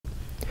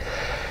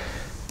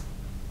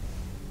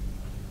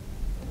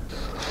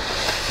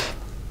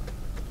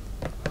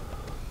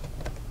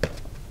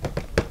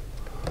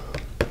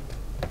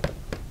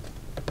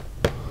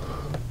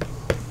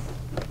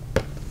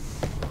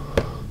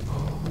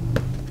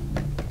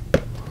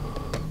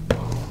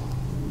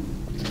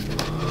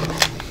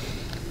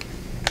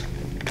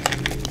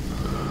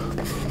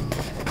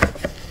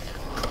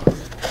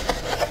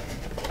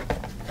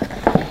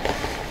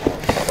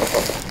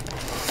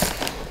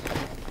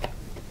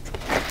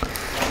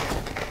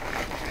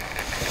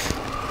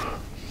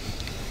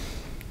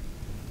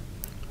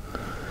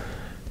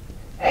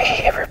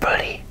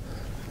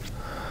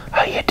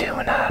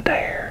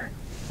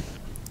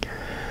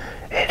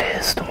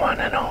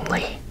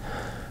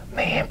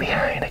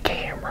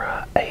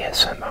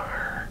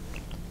ASMR.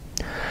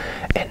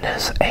 In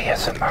this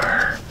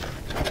ASMR,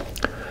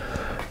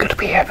 gonna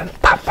be having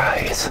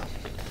Popeyes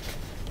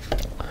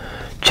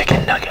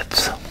chicken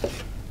nuggets.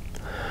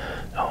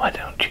 Oh, why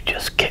don't you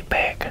just kick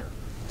back,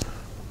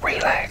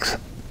 relax,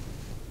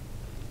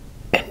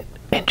 and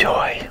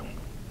enjoy.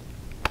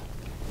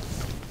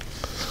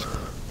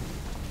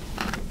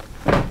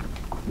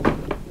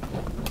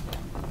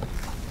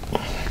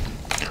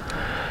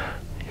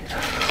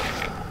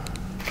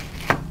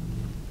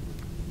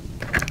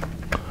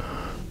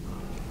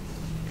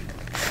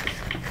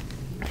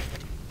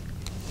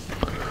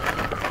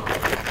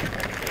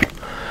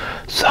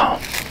 So,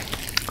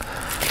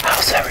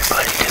 how's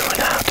everybody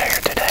doing out there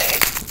today?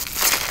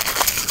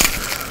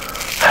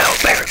 I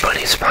hope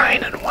everybody's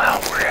fine and well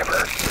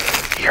wherever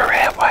you're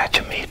at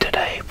watching me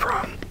today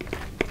from.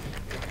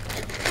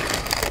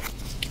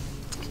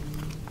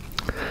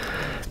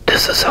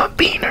 This is a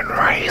bean and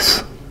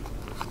rice.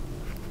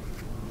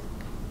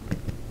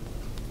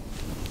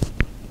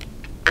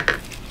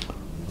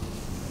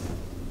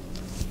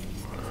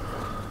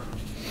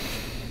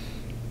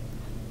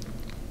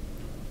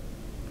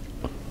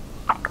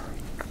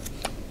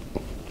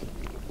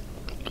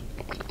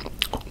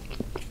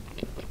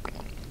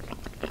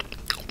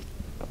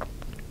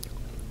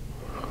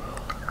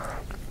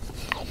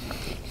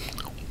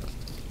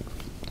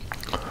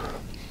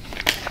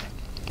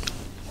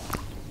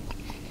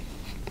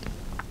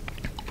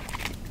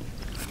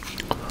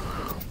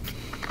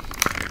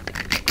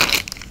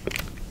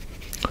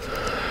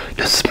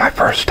 This is my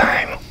first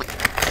time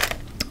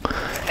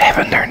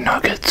having their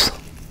nuggets.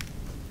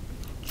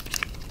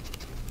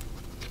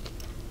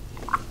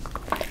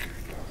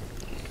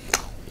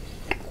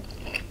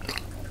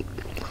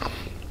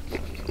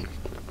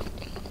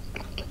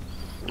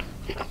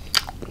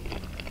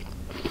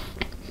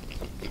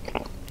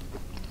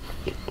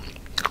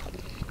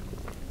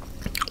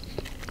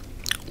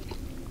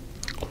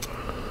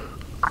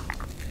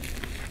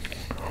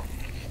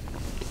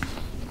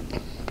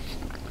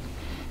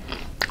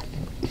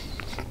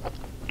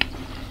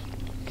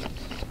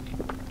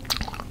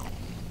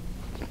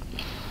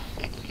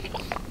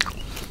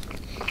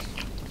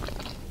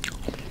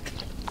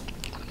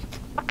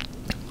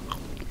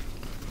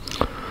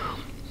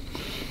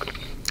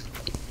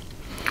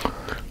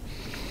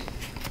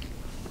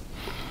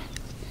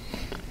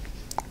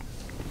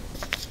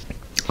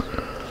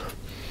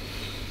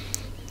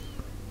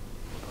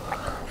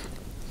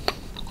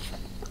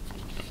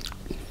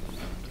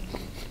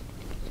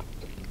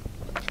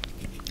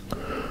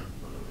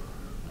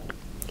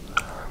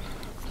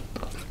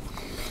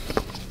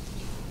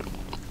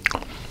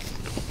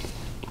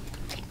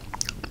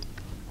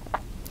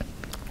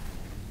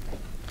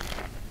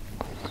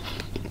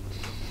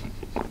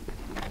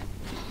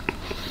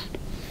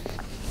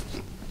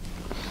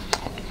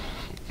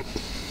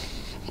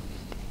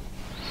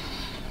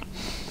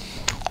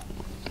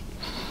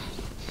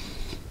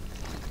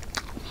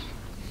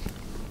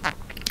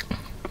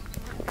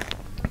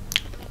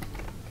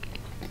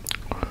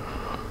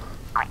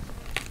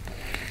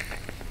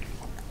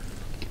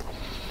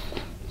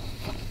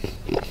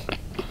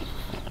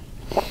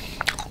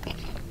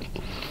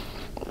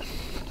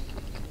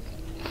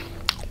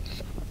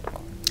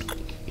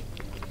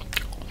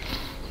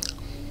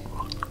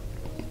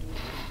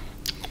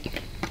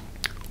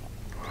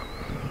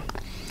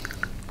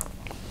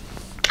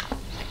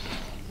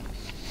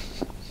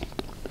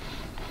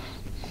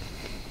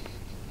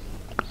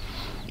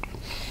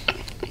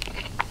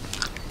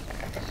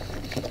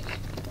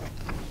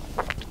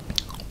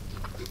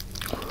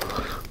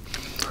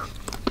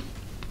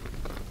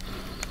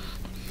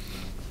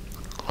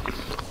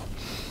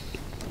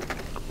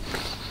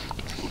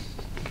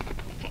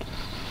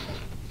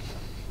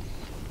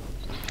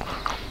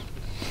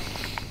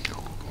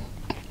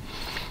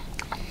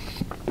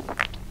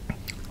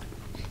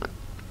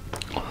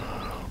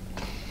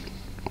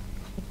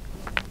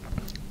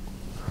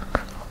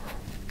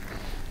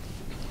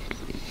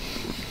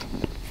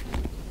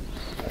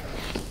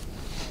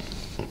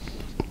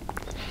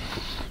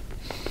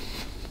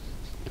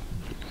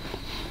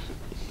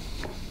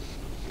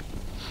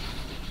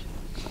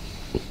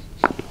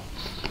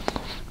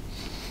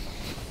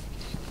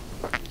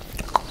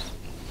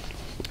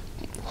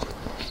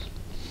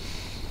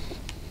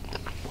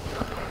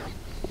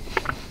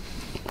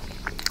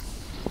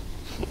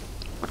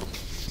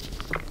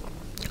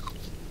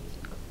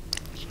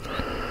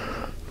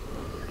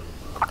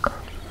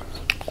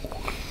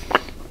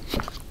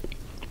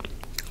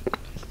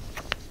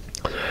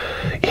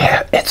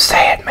 Yeah, it's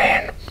sad,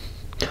 man.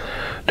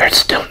 They're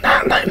still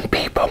not letting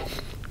people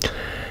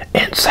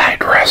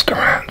inside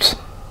restaurants.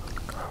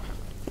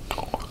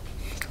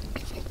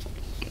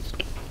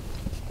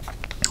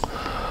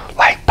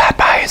 Like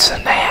Popeyes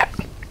and that.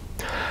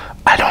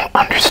 I don't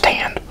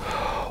understand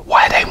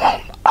why they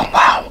won't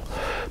allow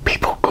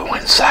people go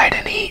inside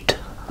and eat.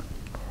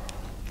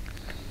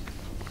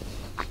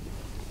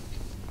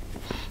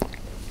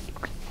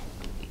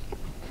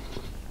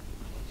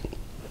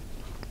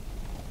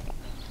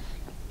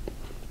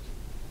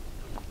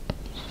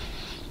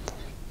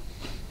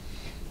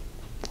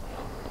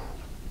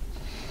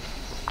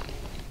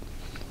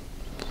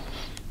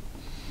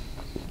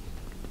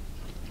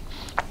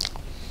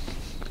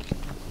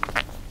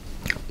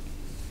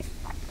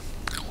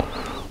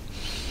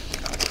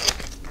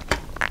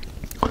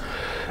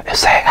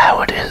 Is that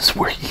how it is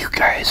where you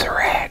guys are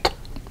at?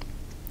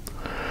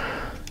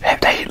 Have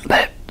they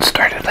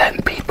started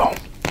letting people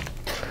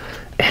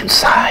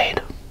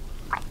inside?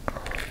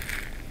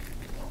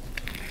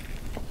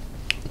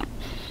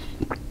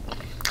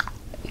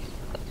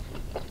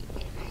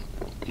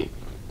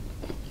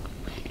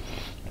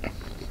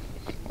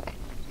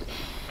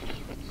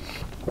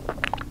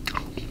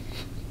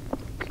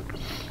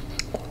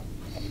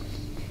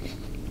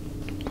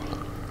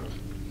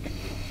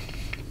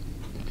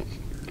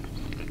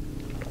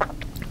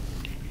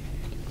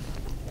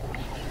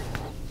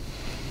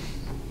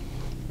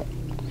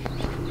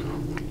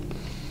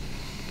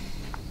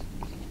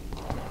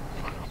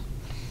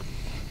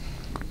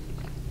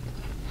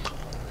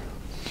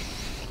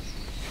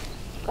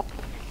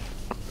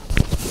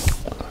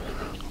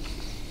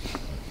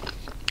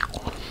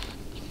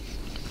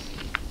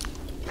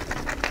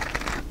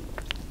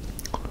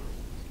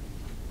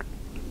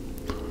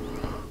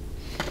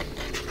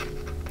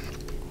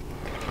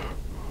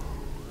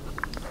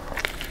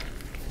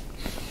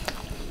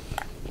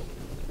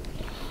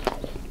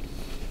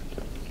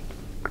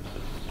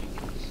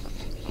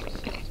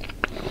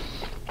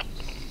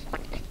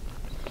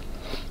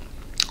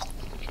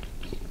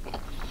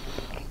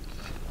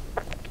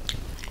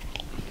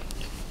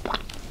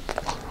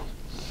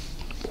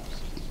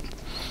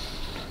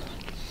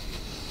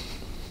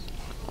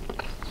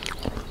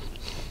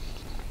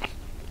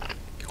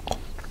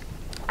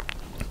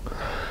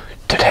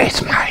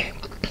 Today's my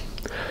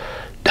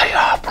day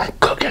off from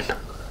cooking.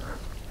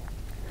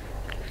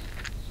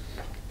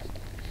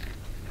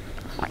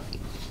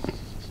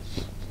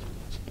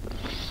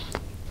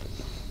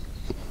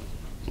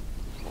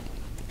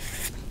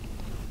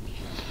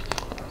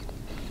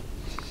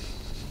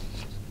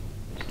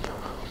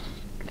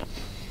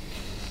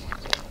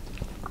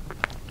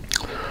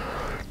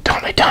 The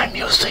only time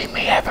you'll see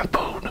me having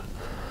food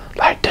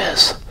like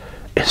this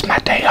is my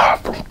day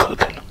off from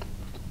cooking.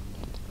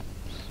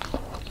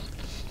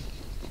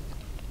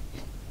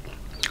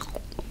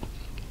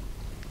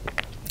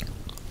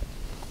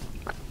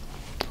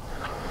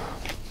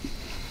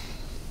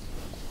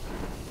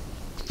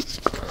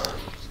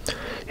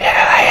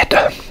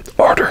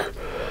 Order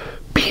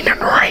bean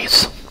and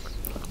rice.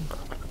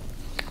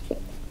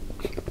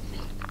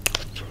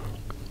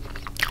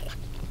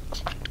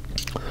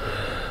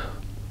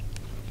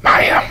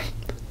 My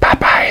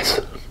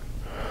Popeyes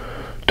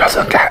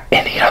doesn't got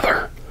any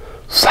other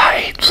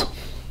sides.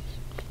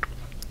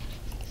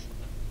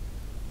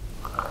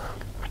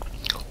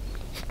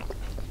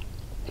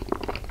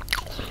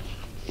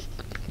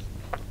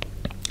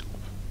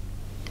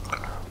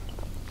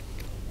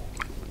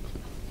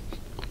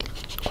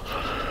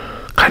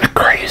 Kind of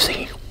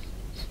crazy.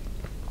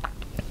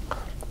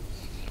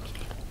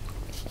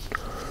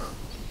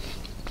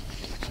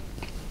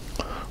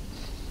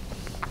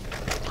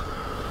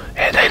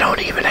 And they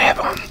don't even have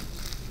them.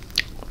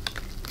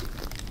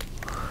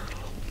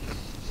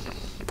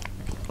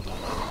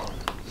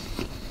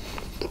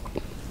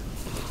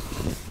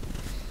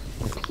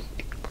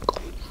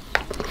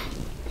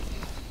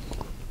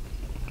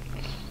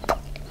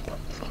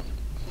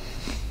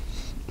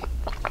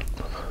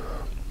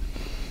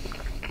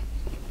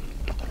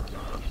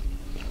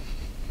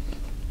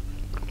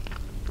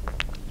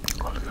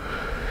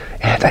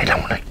 And they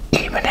don't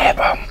even have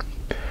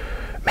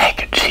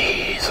mac and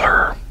cheese,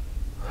 or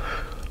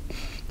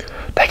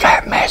they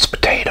got mashed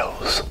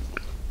potatoes,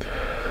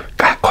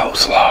 got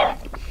coleslaw,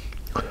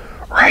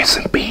 rice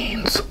and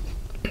beans.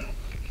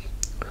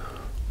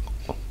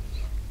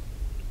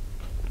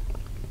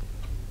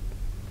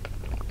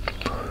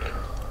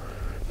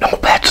 No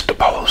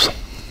vegetables.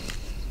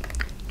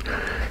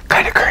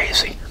 Kind of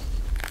crazy.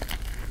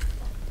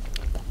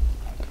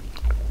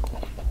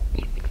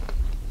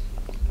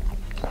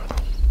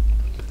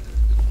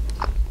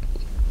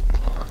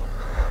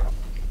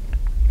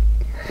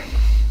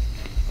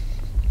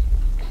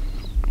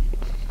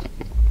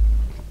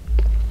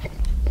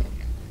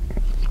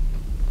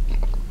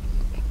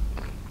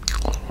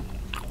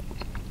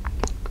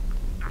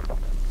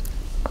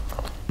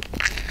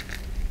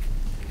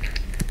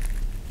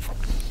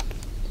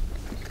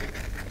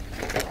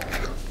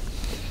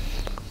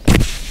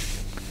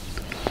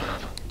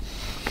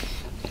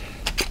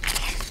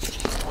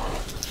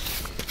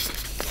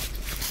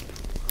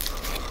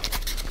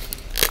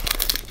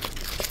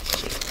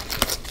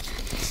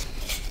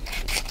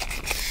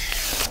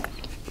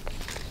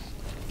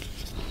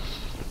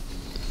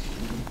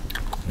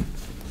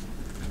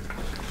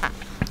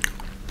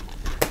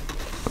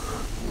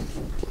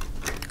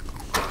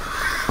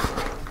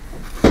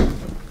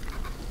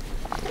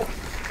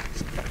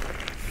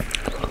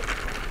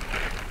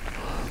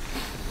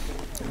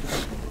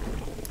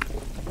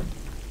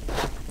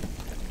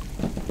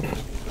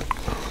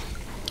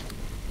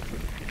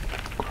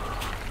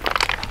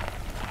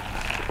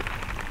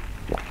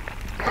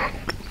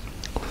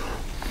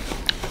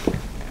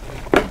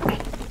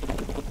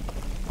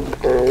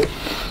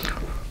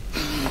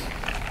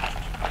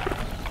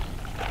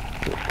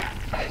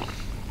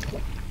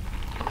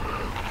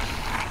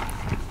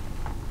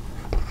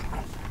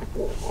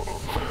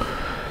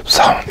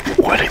 So,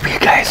 what have you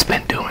guys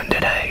been doing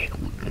today?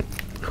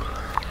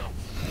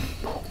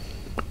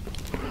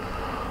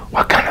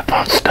 What kind of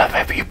fun stuff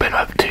have you been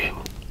up to?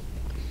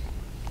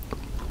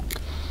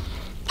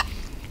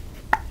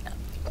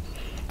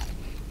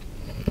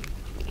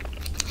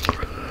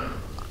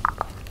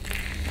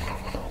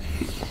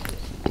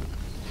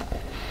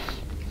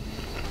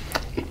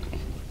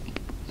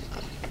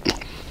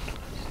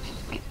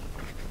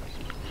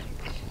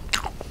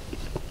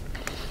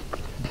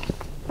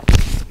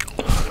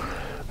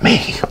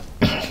 Me,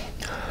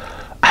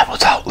 I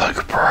was out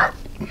looking for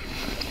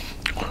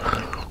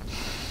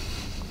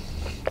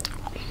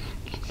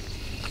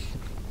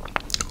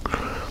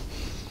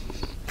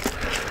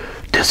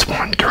this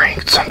one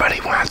drink somebody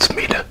wants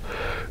me to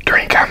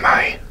drink on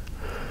my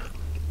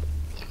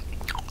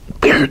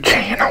beer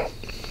channel.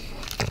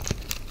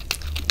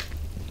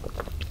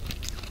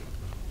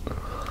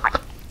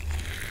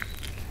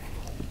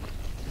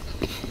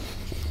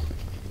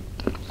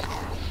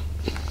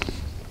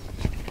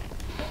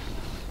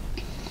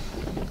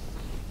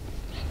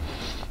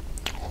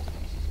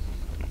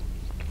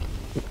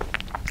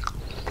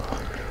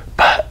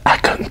 But I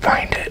couldn't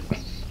find it.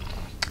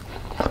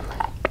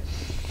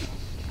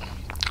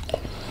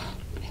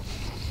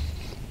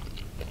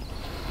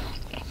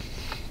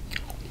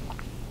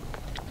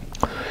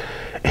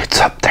 It's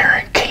up there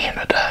in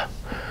Canada,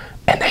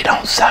 and they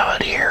don't sell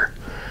it here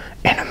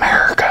in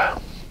America.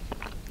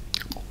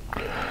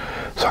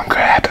 So I'm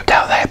gonna have to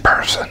tell that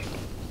person.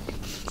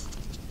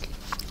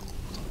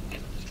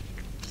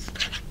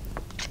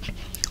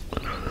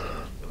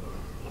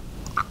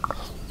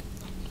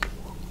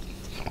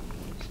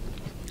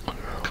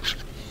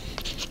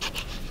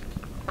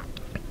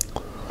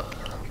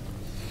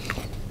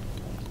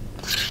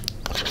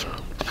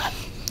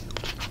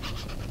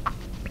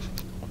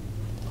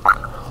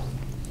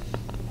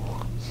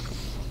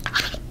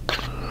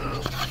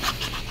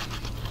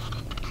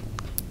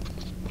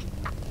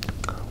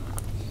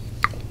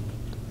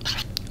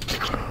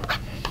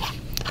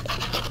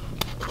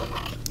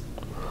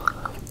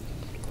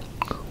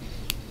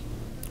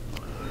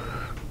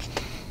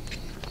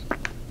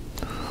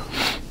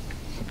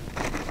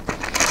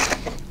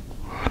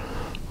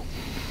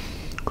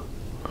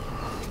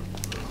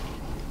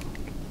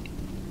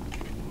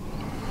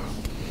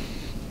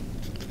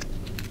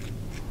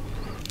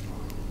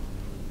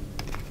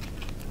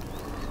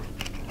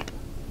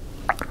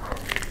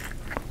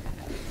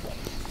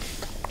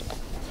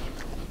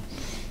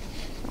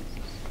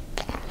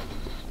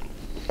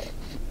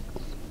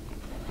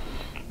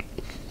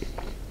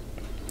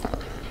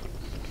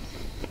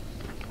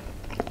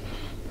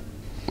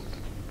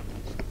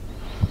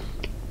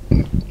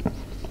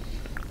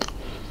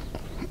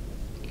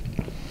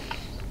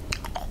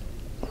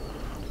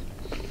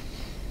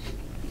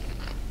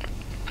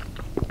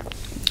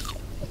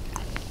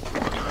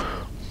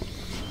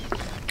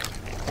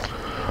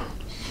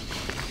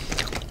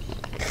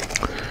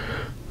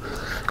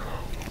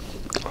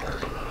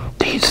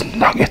 These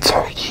nuggets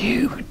are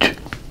huge.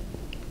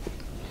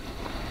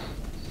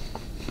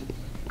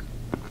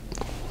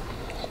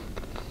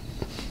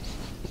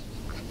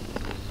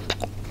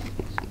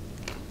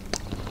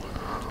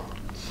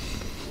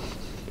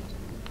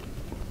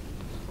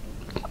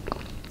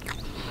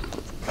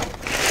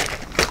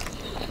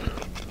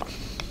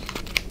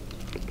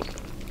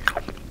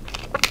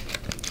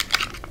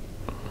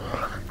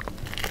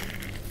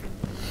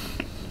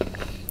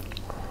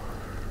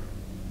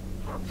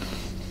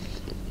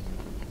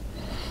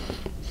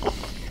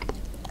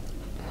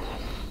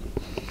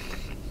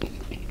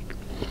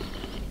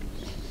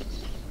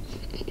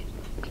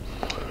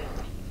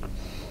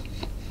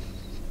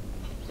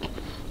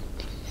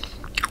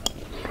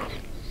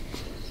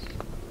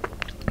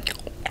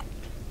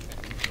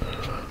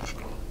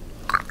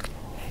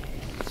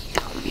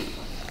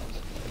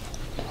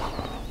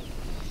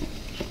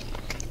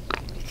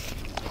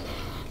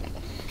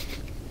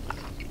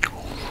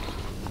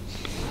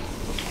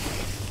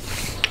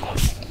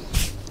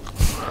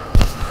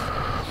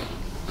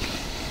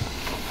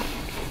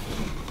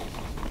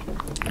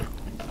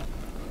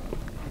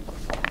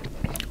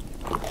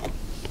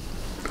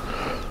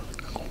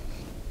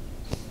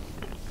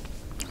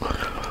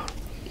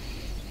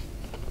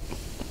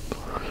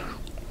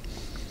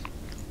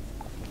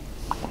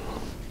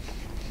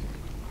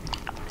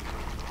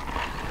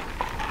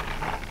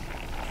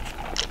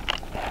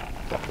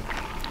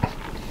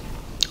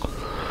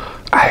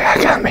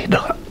 I got me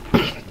the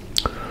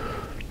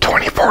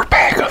 24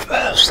 pack of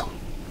this.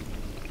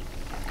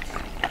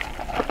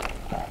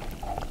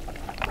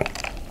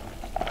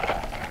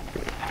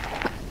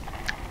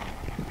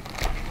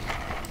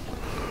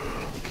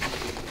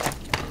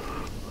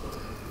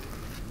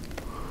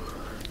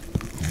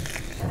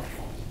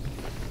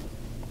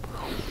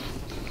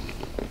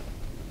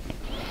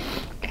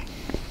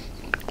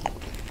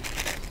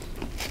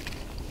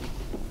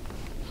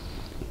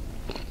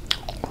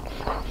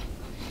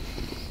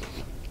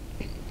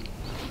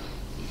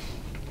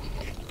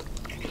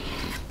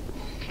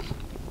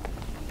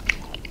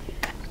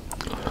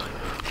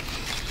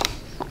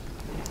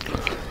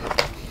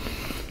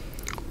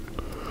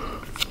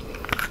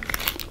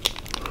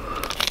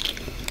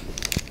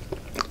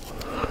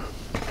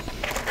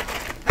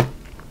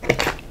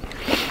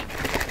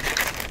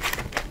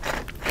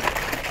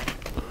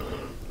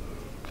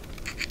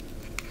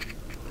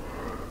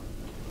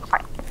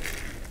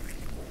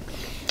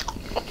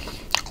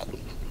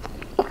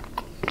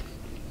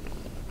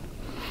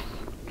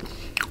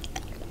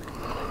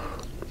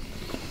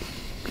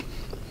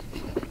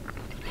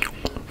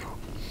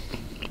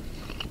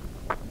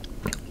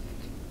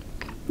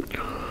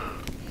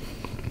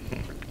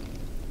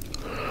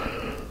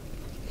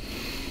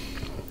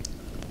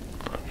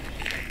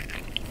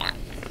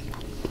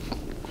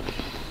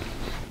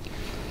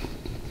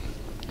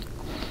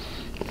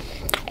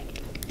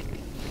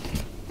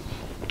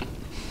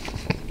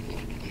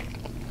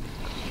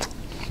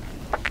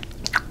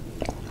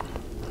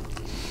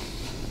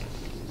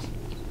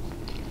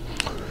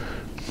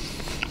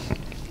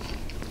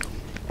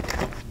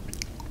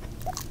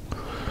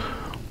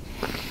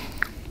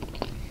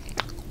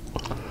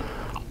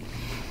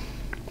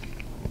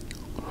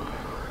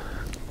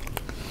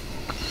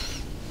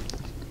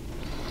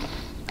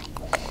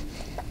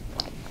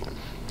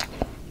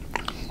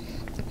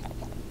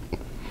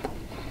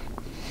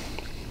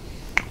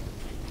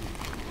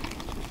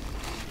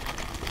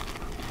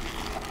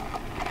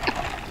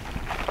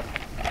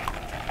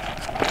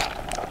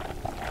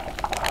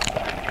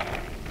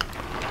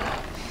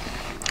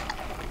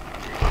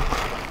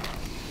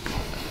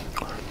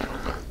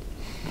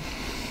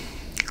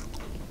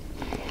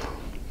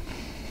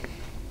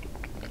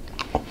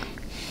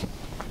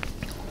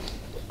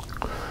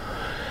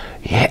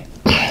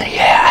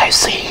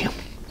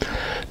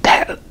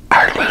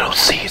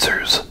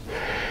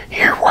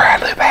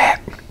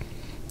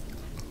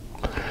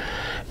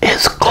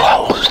 is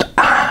closed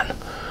on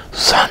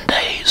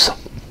Sundays.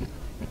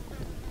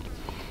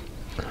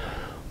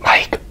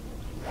 Like,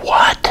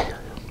 what?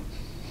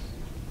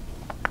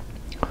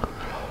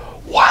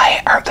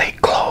 Why are they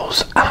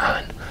closed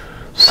on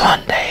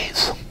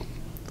Sundays?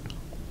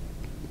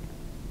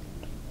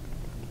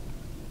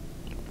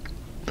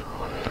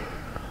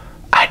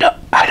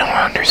 I don't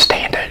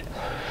understand it.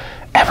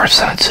 Ever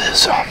since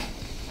this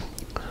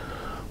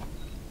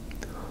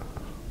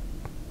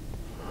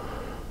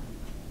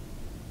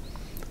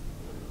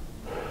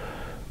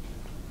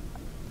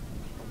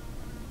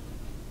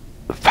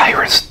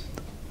virus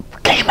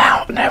came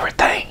out and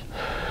everything,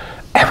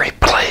 every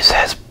place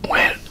has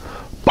went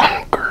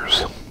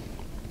bonkers.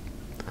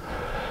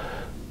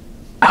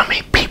 I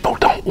mean, people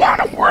don't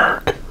want to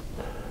work.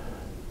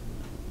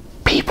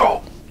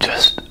 People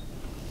just,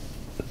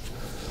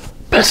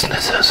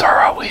 businesses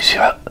are always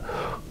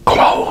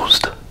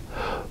closed.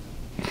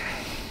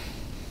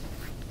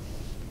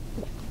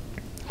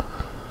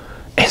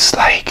 It's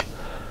like,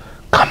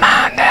 come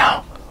on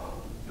now.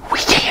 We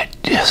can't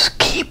just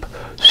keep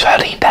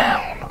shutting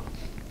down.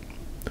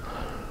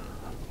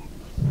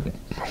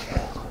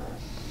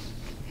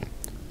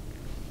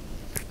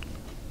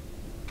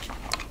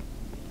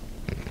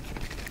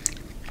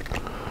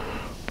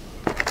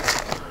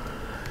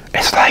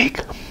 It's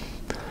like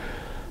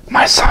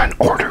my son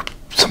ordered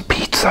some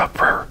pizza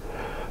for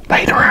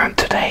later on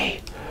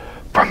today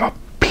from a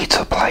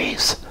pizza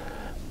place,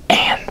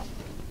 and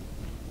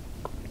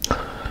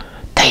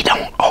they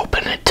don't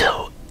open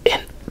until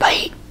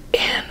late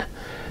in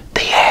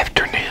the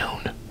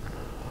afternoon.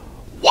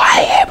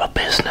 Why have a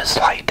business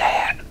like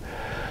that?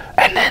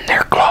 And then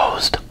they're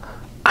closed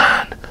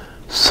on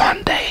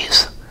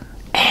Sundays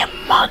and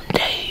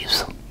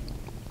Mondays.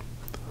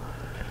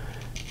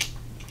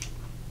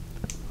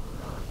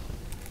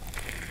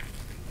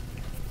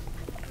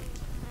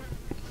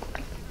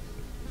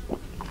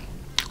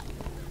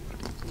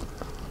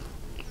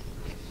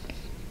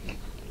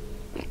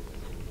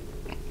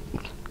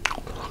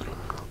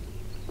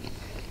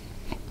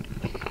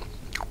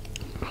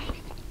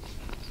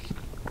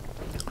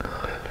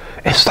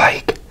 It's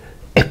like,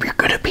 if you're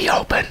gonna be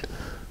open,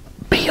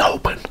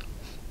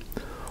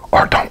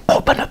 or don't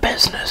open a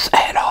business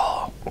at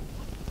all.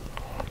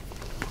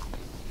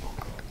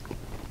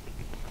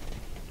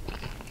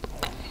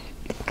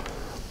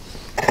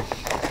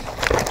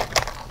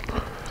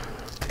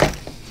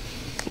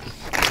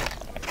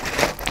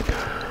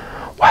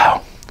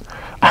 Wow,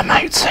 I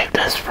might save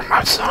this for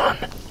my son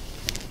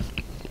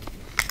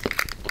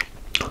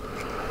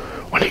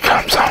when he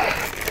comes home.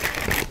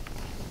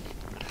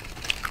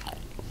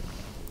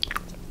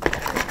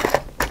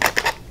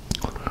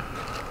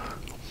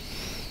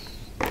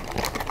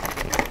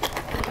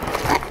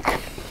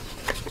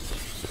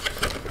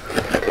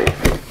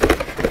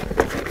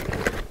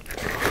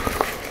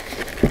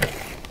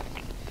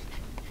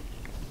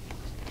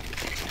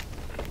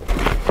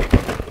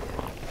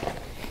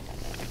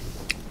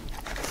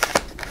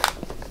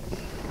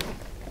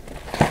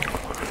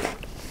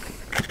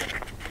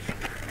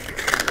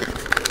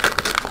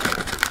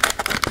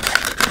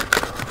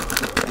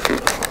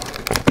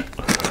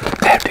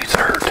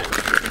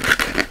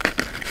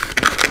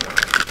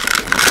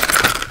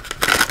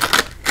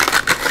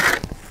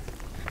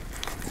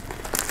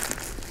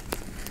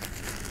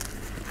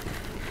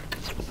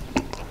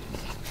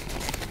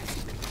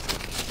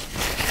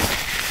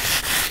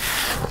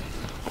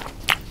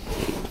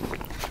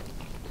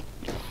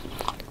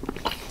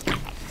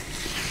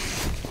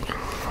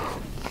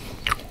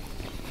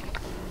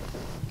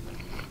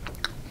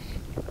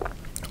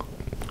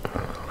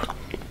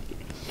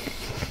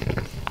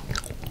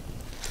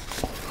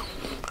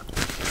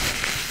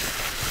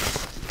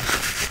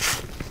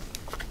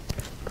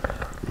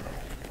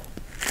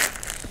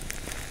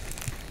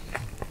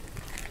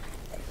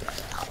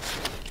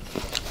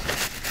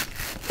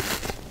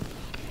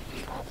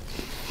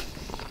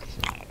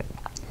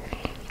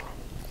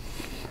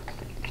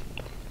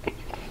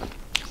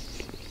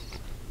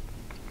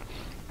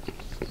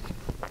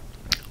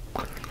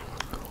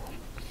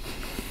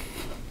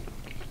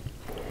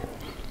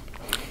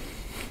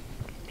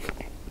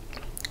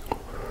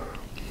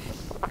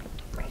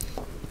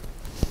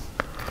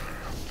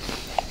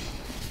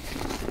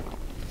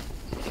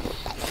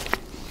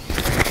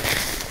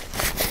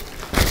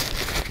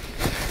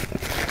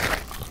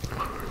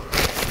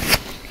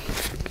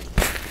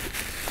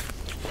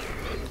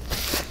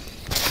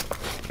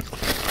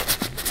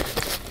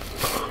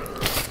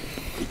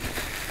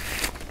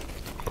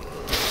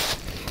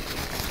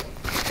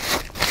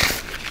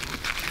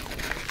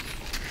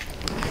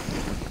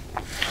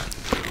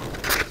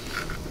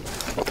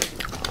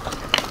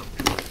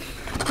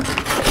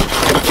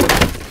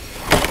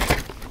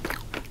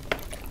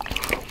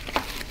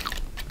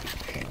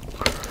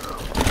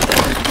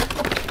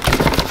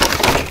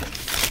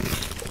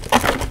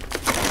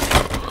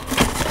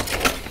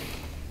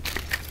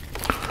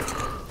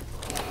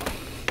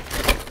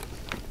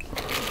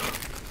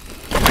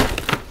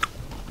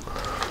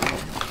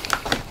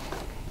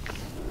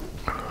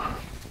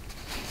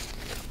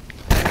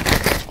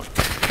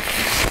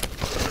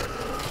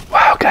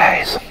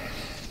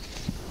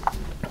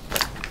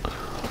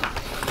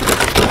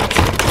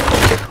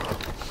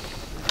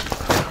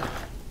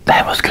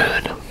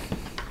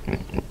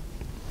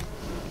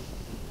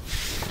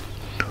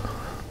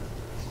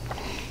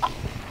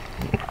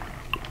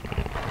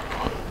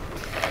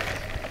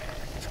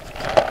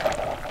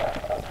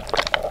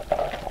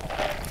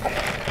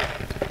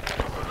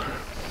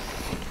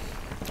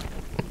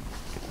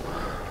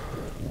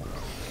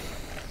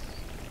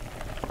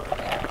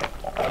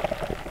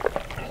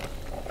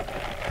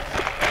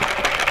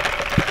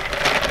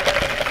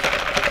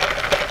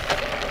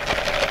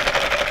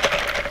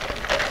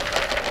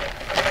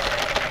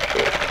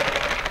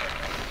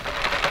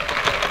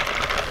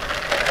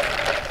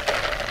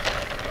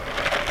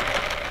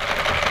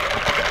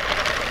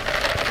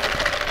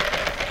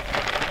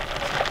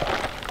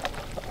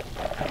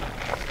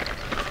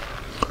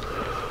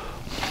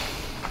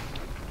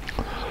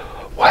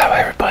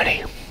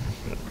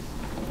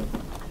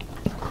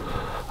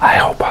 I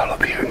hope all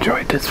of you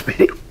enjoyed this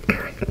video.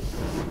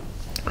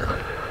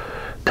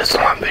 This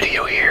long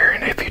video here,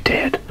 and if you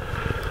did,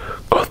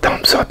 go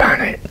thumbs up on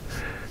it.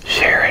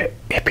 Share it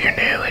if you're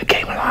new and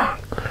came along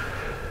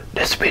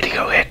this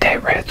video. Hit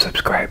that red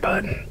subscribe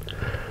button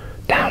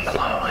down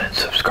below and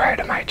subscribe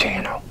to my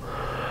channel.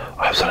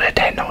 Also hit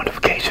that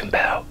notification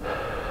bell.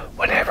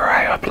 Whenever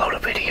I upload a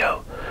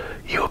video,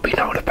 you will be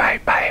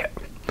notified by it.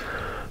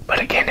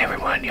 But again,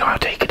 everyone, y'all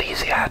take it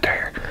easy out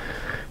there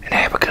and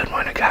have a good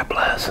one, and God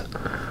bless.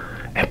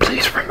 And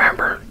please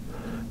remember,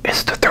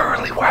 it's to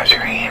thoroughly wash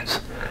your hands.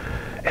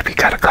 If you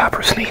got a cough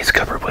or sneeze,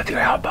 cover it with your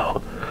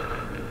elbow.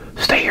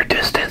 Stay your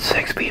distance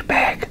 6 feet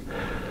back.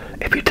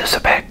 If you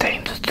disinfect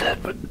things,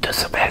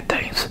 disinfect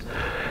things.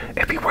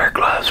 If you wear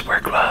gloves,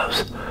 wear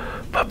gloves.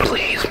 But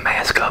please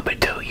mask up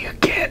until you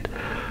get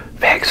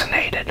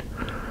vaccinated.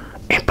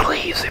 And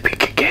please, if you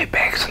can get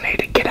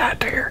vaccinated, get out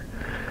there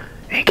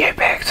and get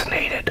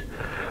vaccinated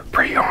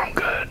for your own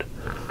good.